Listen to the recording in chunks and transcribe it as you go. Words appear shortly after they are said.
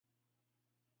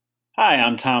Hi,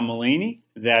 I'm Tom Mulaney.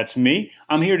 That's me.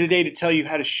 I'm here today to tell you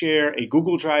how to share a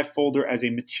Google Drive folder as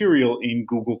a material in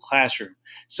Google Classroom.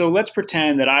 So let's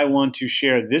pretend that I want to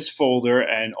share this folder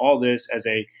and all this as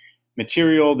a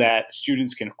material that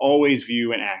students can always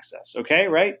view and access. Okay,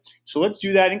 right? So let's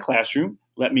do that in Classroom.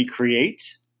 Let me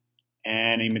create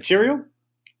a material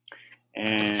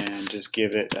and just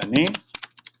give it a name.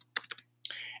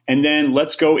 And then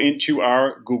let's go into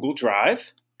our Google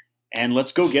Drive and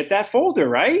let's go get that folder,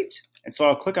 right? And so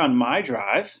I'll click on My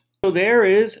Drive. So there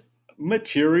is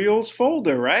Materials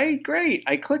folder, right? Great.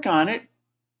 I click on it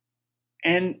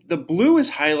and the blue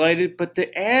is highlighted, but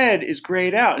the ad is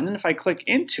grayed out. And then if I click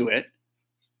into it,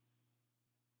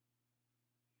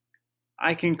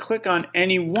 I can click on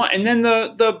any one, and then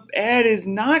the ad is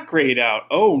not grayed out.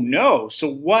 Oh no, so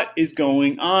what is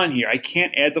going on here? I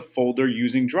can't add the folder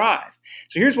using Drive.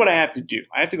 So here's what I have to do.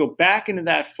 I have to go back into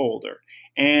that folder,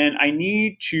 and I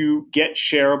need to get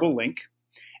shareable link,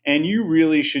 and you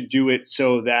really should do it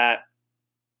so that,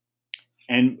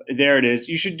 and there it is,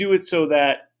 you should do it so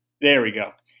that, there we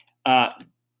go,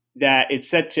 that it's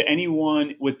set to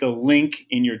anyone with the link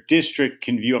in your district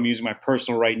can view. I'm using my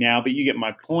personal right now, but you get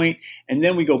my point. And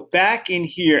then we go back in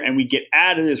here and we get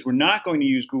out of this. We're not going to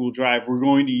use Google Drive. We're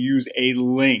going to use a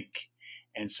link.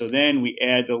 And so then we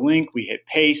add the link, we hit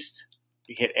paste,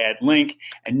 we hit add link,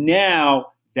 and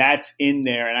now that's in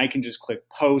there. And I can just click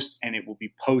post and it will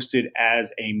be posted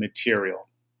as a material.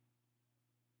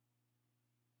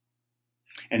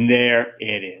 And there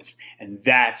it is. And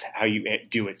that's how you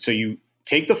do it. So you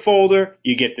take the folder,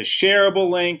 you get the shareable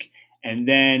link,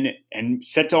 and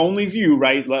set to only view,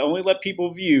 right? Only let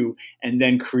people view, and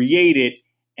then create it.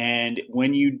 And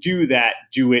when you do that,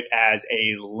 do it as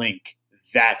a link.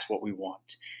 That's what we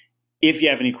want. If you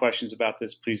have any questions about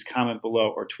this, please comment below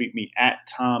or tweet me at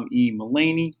Tom E.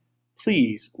 Mulaney.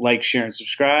 Please like, share, and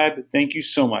subscribe. Thank you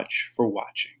so much for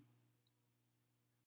watching.